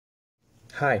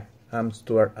Hi, I'm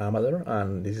Stiwart A,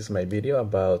 and this is my video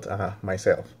about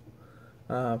myself.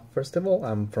 First of all,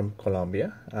 I'm from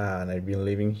Colombia and I've been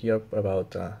living here for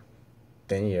about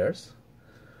 10 years.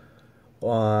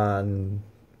 And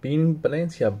been in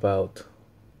Valencia about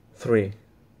 3.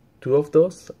 2 of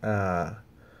those,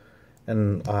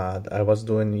 and I was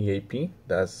doing EAP,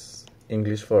 that's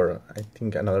English for, I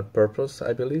think, another purpose,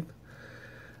 I believe.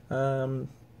 My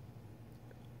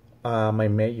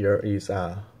major is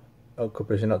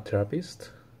occupational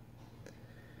therapist.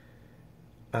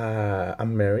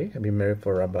 I'm married. I've been married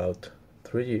for about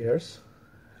 3 years.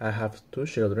 I have 2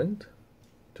 children,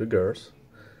 2 girls.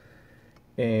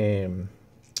 I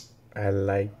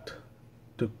like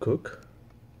to cook.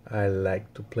 I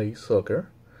like to play soccer.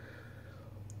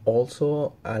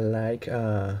 Also, I like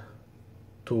to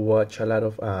watch a lot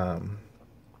of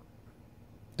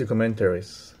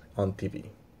documentaries on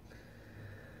TV.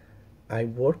 I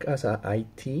work as a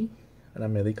IT in a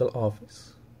medical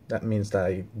office. That means that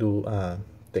I do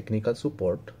technical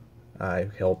support. I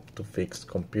help to fix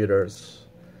computers,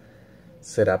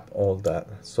 set up all the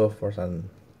software and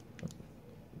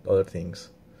other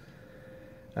things.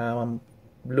 I'm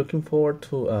looking forward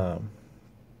to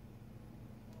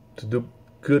do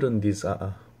good on this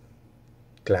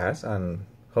class, and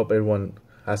hope everyone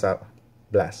has a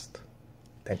blast.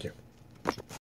 Thank you.